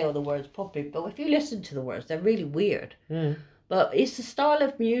don't say all the words properly, but if you listen to the words, they're really weird. But it's the style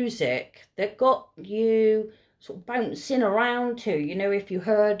of music that got you sort of bouncing around to, you know, if you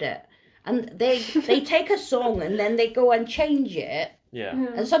heard it. And they take a song and then they go and change it. Yeah.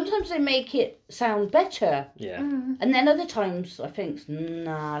 And sometimes they make it sound better. Yeah. And then other times I think,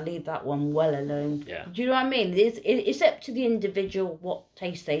 nah, leave that one well alone. Yeah. Do you know what I mean? It's up to the individual what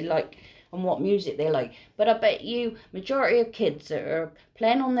taste they like and what music they like. But I bet you majority of kids that are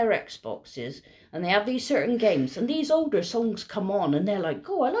playing on their Xboxes and they have these certain games and these older songs come on and they're like,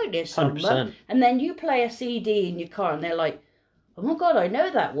 oh, I like this song. 100%. And then you play a CD in your car and they're like, oh my God, I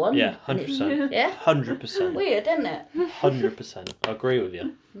know that one. Yeah, And it's- 100%. Yeah? 100%. Weird, isn't it? 100%. I agree with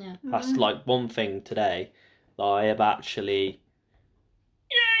you. Yeah. That's like one thing today that I have actually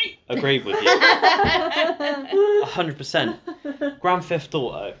agreed with you. 100%. Grand Theft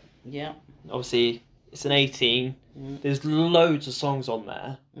Auto. Yeah. Obviously, it's an 18. There's loads of songs on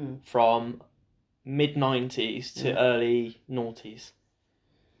there from mid 90s to early noughties.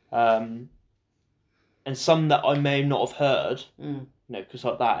 And some that I may not have heard. You know, because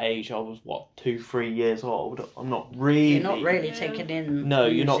at that age I was 2-3 years old. I'm not really. You're not really taking in. No,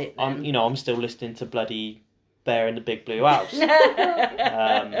 you're not. music I'm. then. You know, I'm still listening to bloody Bear in the Big Blue House.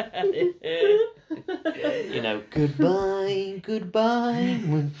 You know, goodbye, goodbye,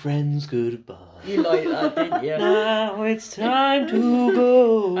 when friends goodbye. You like that, didn't you? Now it's time to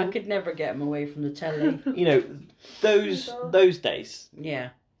go. I could never get him away from the telly. You know, those days. Yeah.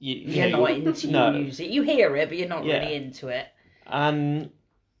 You're You're not into music. You hear it, but you're not really into it. And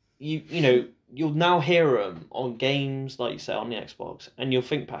you know, you'll now hear them on games, like you say, on the Xbox, and you'll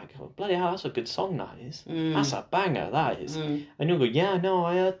think back, oh, bloody hell, that's a good song, that is. That's a banger, that is. And you'll go, yeah, no,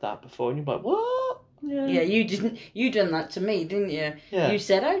 I heard that before. And you'll be like, what? Yeah, you done that to me, didn't you? Yeah. You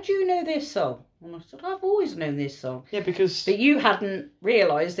said, how do you know this song? And I said, I've always known this song. Yeah, because... But you hadn't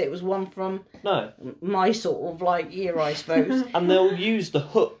realised it was one from my sort of, like, era, I suppose. And they'll use the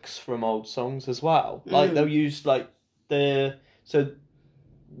hooks from old songs as well. Like, they'll use, like, So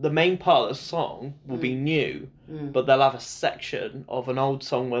the main part of the song will be new, but they'll have a section of an old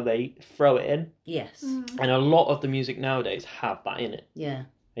song where they throw it in. Yes. And a lot of the music nowadays have that in it. Yeah.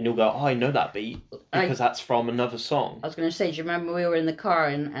 And you'll go, oh, I know that beat because that's from another song. I was going to say, do you remember we were in the car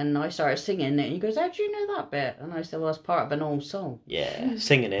and I started singing it and he goes, how do you know that bit? And I said, well, it's part of an old song. Yeah,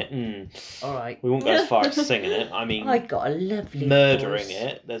 singing it. All right. We won't go as far as singing it. I mean, I got a lovely murdering voice.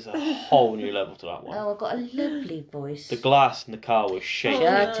 it. There's a whole new level to that one. Oh, I got a lovely voice. The glass in the car was shaking.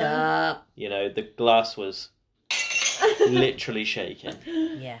 Shut up. You know, the glass was literally shaking.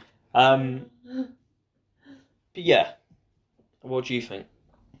 Yeah. But yeah, what do you think?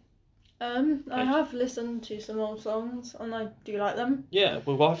 I have listened to some old songs and I do like them. Yeah,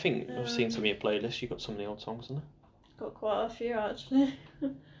 well, I think I've seen some of your playlists. You've got some of the old songs in there. Got quite a few actually.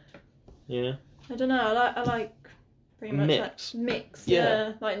 Yeah. I don't know. I like pretty much mix.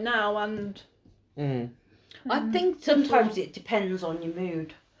 Yeah. Like now and. I think sometimes it depends on your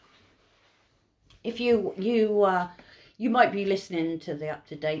mood. If you might be listening to the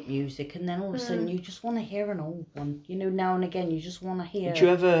up-to-date music and then all of a sudden you just want to hear an old one. You know, now and again you just want to hear...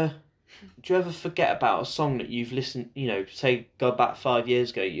 Do you ever forget about a song that you've listened, you know, say go back 5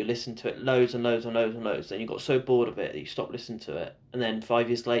 years ago, you listened to it loads and loads and loads and loads, then you got so bored of it that you stopped listening to it, and then 5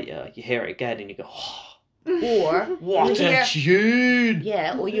 years later you hear it again and you go, oh, or what a tune!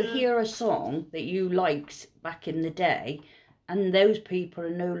 Yeah, or you hear a song that you liked back in the day and those people are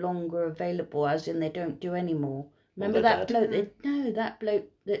no longer available, as in they don't do anymore. Remember that bloke? That bloke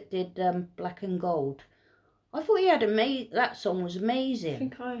that did Black and Gold. I thought he had that song was amazing. I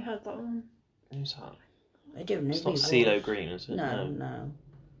think I heard that one. Who's that? I don't know. It's not CeeLo Green, is it? No,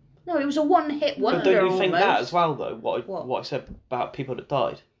 it was a one-hit wonder. But don't you think almost. that as well, though? What I said about people that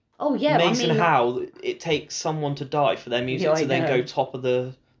died. Oh yeah, amazing how it takes someone to die for their music to then go top of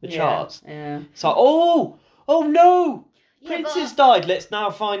the charts. Yeah. It's like, oh no! Prince has died. Let's now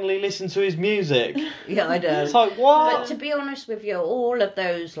finally listen to his music. Yeah, I know. It's like, what? But to be honest with you, all of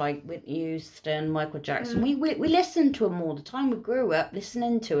those like Whitney Houston, Michael Jackson, we listened to them all the time. We grew up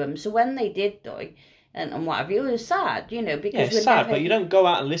listening to them. So when they did die and what have you, it was sad, you know, because it's sad. But you don't go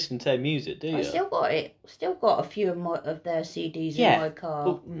out and listen to their music, do you? I still got a few of their CDs in my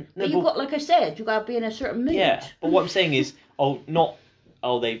car. But you've got, like I said, you got to be in a certain mood. Yeah, but what I'm saying is,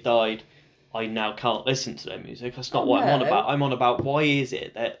 they've died, I now can't listen to their music. That's not what I'm on about. I'm on about why is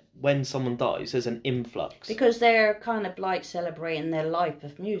it that when someone dies, there's an influx? Because they're kind of like celebrating their life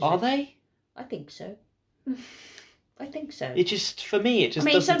of music. Are they? I think so. I think so. It just, for me, it just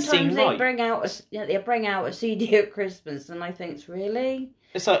doesn't seem sometimes right. they bring out a CD at Christmas, and I think, really?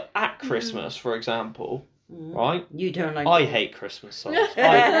 It's like at Christmas, for example, right? You don't like. I hate Christmas songs.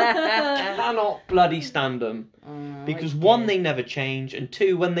 I cannot bloody stand them. Because one, they never change, and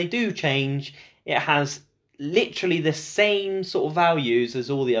two, when they do change, it has literally the same sort of values as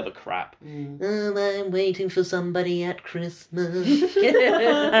all the other crap. Oh, I'm waiting for somebody at Christmas.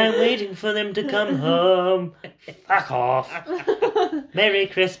 I'm waiting for them to come home. Fuck off. Merry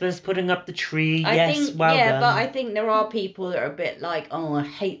Christmas, putting up the tree. Well done. But I think there are people that are a bit like, oh, I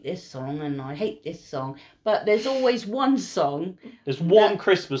hate this song and I hate this song. But there's always one song. There's one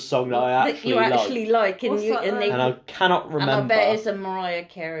Christmas song that I actually like. And I cannot remember. And I bet it's a Mariah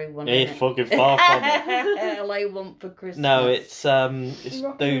Carey one. It's fucking far from it. All I Want for Christmas. No, it's Rocking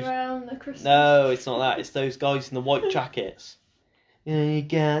those. Around the Christmas. No, it's not that. It's those guys in the white jackets. You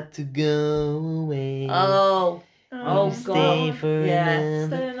got to go away. Oh God. Stay for Yeah.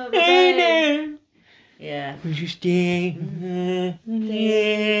 Stay another day. Yeah. Would you stay?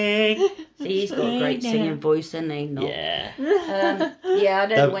 See, he's got a great singing voice, hasn't he? Yeah. I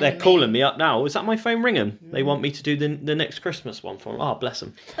don't know when they're calling me up now. Is that my phone ringing? They want me to do the next Christmas one for them. Oh, bless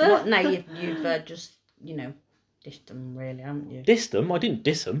them. What, now you've just, dissed them, really, haven't you? Dissed them? I didn't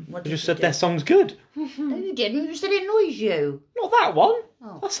diss them. What I did just you said do? their song's good. No, you didn't. You said it annoys you. Not that one.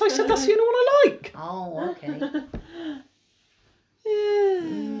 Oh. I said that's the only one I like. Oh, okay.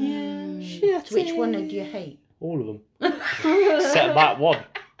 Yeah. So which one do you hate? All of them. Except that one.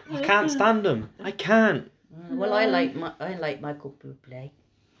 I can't stand them. I can't. Well, I like Michael Bublé.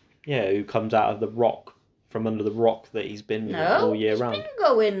 Yeah, who comes out of the rock, from under the rock that he's been with all year round. He's been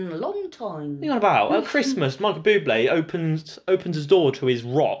going a long time. What are you on about? At Christmas, Michael Bublé opens his door to his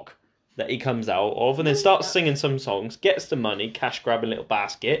rock that he comes out of, and then starts singing some songs, gets the money, cash grab a little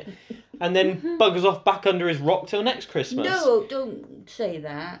basket, and then buggers off back under his rock till next Christmas. No, don't say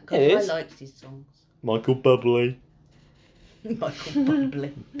that, because I like his songs. Michael Bublé. Michael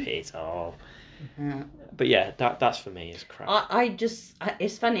Bublé. Piss off. Yeah. But yeah, that's for me, is crap.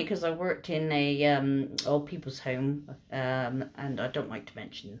 It's funny because I worked in a old people's home, and I don't like to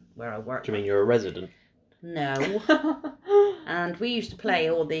mention where I work. Do you mean you're a resident? No. And we used to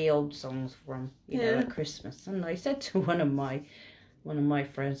play all the old songs from, at Christmas. And I said to one of my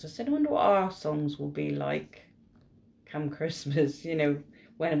friends, I said, I wonder what our songs will be like come Christmas,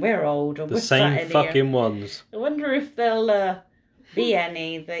 when we're old. Or the same fucking ones. I wonder if there'll be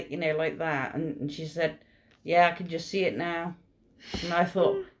any that, like that. And she said, yeah, I can just see it now. And I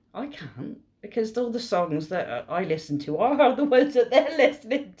thought, I can't. Because all the songs that I listen to are the ones that they're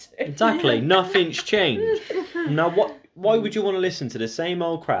listening to. Exactly. Nothing's changed. Now, why would you want to listen to the same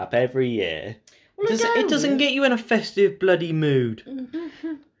old crap every year? Well, It doesn't get you in a festive bloody mood.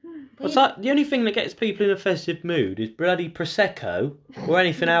 What's that? The only thing that gets people in a festive mood is bloody Prosecco or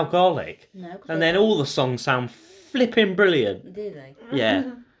anything alcoholic. No, and then all the songs sound flipping brilliant. Do they?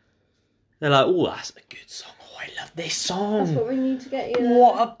 Yeah. They're like, oh, that's a good song. Oh, I love this song. That's what we need to get you.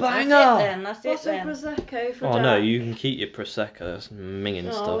 What a banger! That's What's it a then. Prosecco for Oh Jack? no, you can keep your Prosecco. That's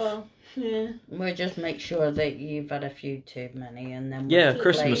minging stuff. Well, yeah. We'll just make sure that you've had a few too many, and then Yeah, keep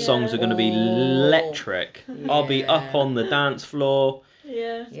Christmas playing. songs are going to be electric. I'll be up on the dance floor.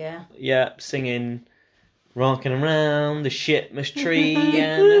 Yeah. Yeah. Yeah, singing, rocking around the shitmas tree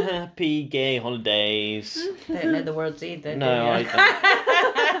and happy gay holidays. Don't know the words either. No, do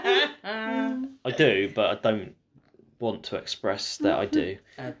I don't. I do, but I don't want to express that I do.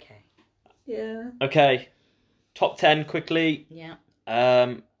 Okay. Yeah. Okay, top 10 quickly. Yeah.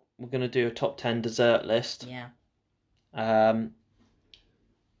 We're going to do a top 10 dessert list. Yeah.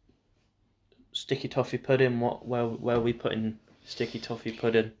 Sticky toffee pudding. Where are we putting sticky toffee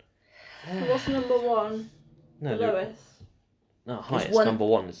pudding? So what's number one? No, The lowest. no, highest one- number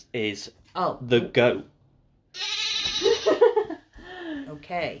one is Oh. the goat.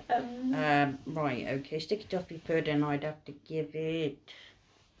 Okay. Right. Okay. Sticky toffee pudding. I'd have to give it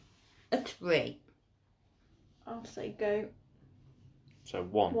a 3. I'll say goat. So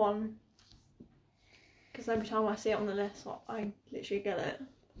 1. One. Because every time I see it on the list, I literally get it.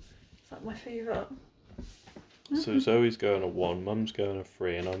 It's like my favourite. So Zoe's going a 1, Mum's going a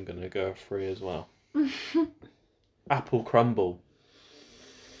 3, and I'm going to go a 3 as well. Apple crumble.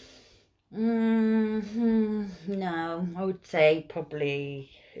 No, I would say probably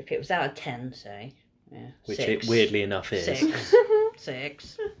if it was out of 10, say. Yeah, Which 6. it weirdly enough is. 6.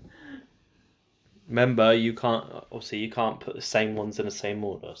 6. Remember, you can't put the same ones in the same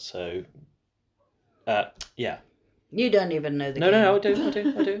order, so... yeah. You don't even know the No, game. I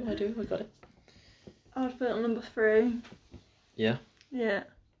do, I got it. I'd put it on number 3. Yeah? Yeah.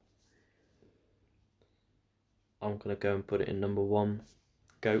 I'm going to go and put it in number 1.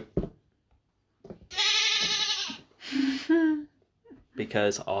 Goat.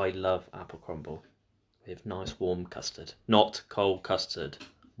 Because I love apple crumble with nice warm custard. Not cold custard.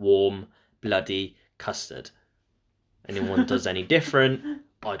 Warm, bloody custard. Anyone does any different,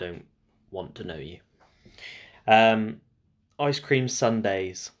 I don't want to know you. Ice cream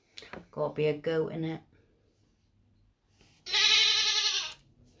sundaes. Gotta be a goat in it.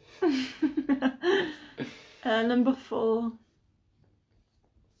 Number 4.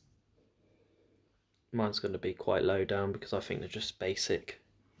 Mine's going to be quite low down because I think they're just basic.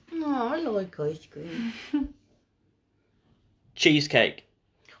 Oh, I like ice cream. Cheesecake.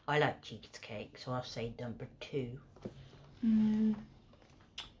 I like cheesecake, so I'll say number 2.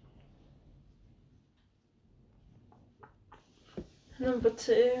 Number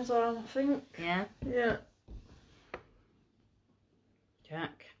 2 as well, I think. Yeah, Yeah.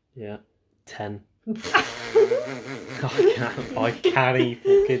 Jack. Yeah. 10. I can't even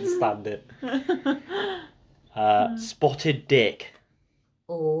fucking stand it. Spotted dick.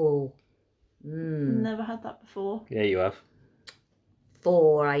 Oh. Never had that before. Yeah, you have.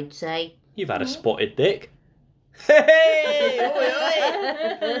 4, I'd say. You've had a spotted dick. Hey! Oi,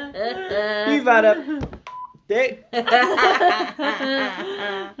 oi. You've had a dick.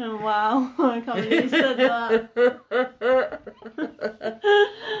 Oh, wow. I can't believe you said that.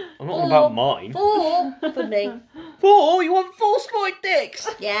 I'm not on about mine. 4 for me. 4? You want 4 spotted dicks?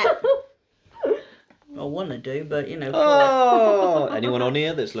 Yeah. want to do, but you know. Oh, anyone on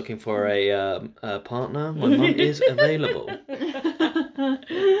here that's looking for a partner? My mum is available.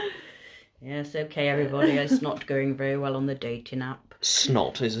 Yes, okay, everybody. It's not going very well on the dating app.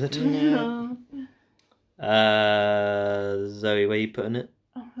 Snot, is it? No. Zoe, where you putting it?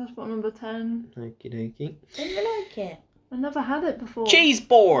 Oh, that's what number 10. Okie dokie. Don't you like it? I never had it before. Cheese I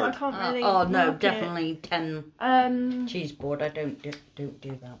board. can't really. Oh no, mark it. definitely 10 cheese board. I don't do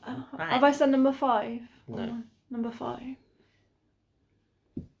that one. Have I said number 5? No. Number 5.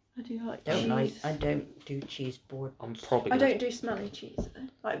 I do like Don't cheese. like. I don't do cheese board. I'm probably I gonna, don't do smelly cheese though,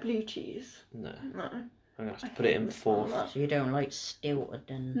 like blue cheese. No. No. I'm gonna have to I put it hate in the smell of 4th. that. So you don't like stilted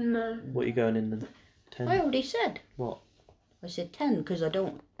and. No. What are you going in then? 10? I already said. What? I said 10 because I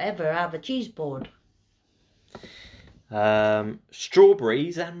don't ever have a cheese board.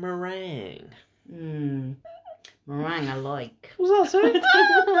 Strawberries and meringue. Meringue I like. What's that, sorry?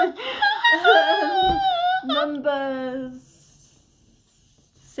 Number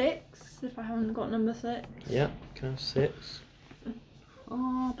 6. If I haven't got number 6. Yeah, can I have 6?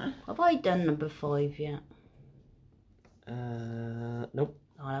 Oh, have I done number 5 yet? Nope.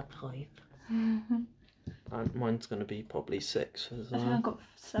 I'll have 5. Mine's going to be probably 6 as I think well. I've got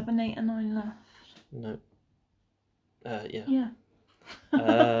 7, 8, and 9 left. No. Yeah.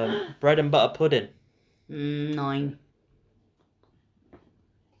 Yeah. Bread and butter pudding. 9.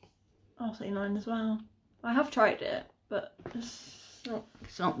 I'll say 9 as well. I have tried it, but it's not.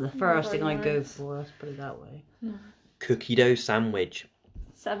 It's not the first thing I go nice. for, let's put it that way. Cookie dough sandwich.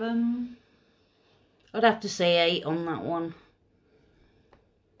 7. I'd have to say 8 on that one.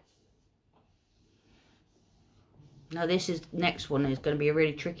 Now next one is going to be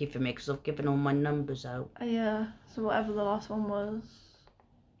really tricky for me because I've given all my numbers out. Yeah. So whatever the last one was.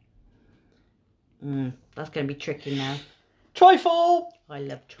 That's going to be tricky now. Trifle! I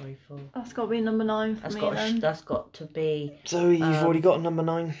love trifle. That's got to be number 9 for me then. That's got to be. Zoe, you've already got a number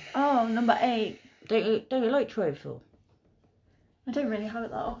 9. Oh, number 8. Don't you like trifle? I don't really have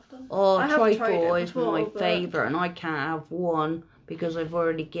it that often. Oh, I have tried trifle it is before, my but- favourite, and I can't have one because I've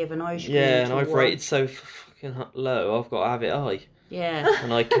already given ice cream. Yeah, and to I've one. rated so fucking low, I've got to have it high. Yeah.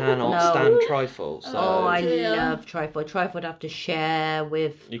 And I cannot No. stand trifle, so... Oh, I dear. love trifle. Trifle I'd have to share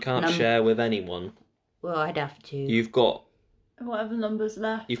with. You can't share with anyone. Well, I'd have to. You've got Whatever number's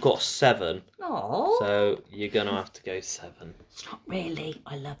left. 7, Oh. so you're going to have to go 7. It's not really.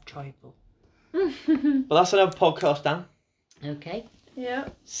 I love trifle. But that's another podcast, Dan. Okay. Yeah.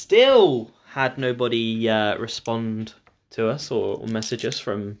 Still had nobody respond to us or message us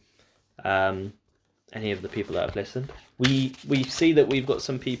from any of the people that have listened. We see that we've got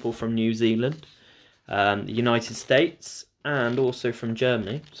some people from New Zealand, the United States, and also from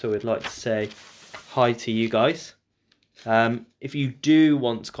Germany. So we'd like to say hi to you guys. If you do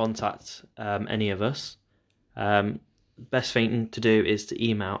want to contact any of us, best thing to do is to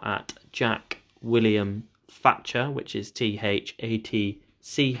email at Jack William Thatcher, which is THATCHER,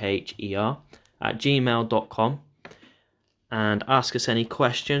 at gmail.com, and ask us any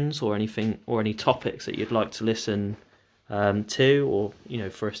questions or anything or any topics that you'd like to listen to, or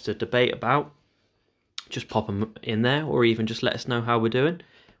for us to debate about. Just pop them in there, or even just let us know how we're doing.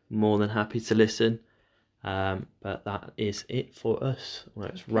 More than happy to listen. But that is it for us.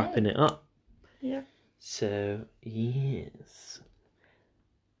 Let's wrapping it up. Yeah. So yes,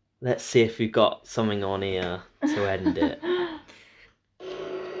 let's see if we've got something on here to end it.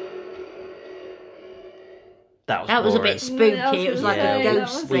 That was a boring. bit spooky. It was like Yeah, a that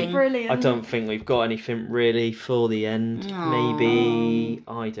ghost was thing. brilliant. I don't think we've got anything really for the end. Aw. Maybe,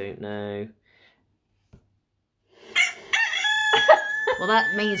 I don't know. Well,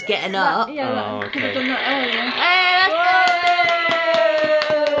 that means getting up. Yeah, Oh, could have okay. done that earlier. Hey,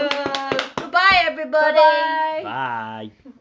 let's go! Goodbye, everybody. Bye. Bye.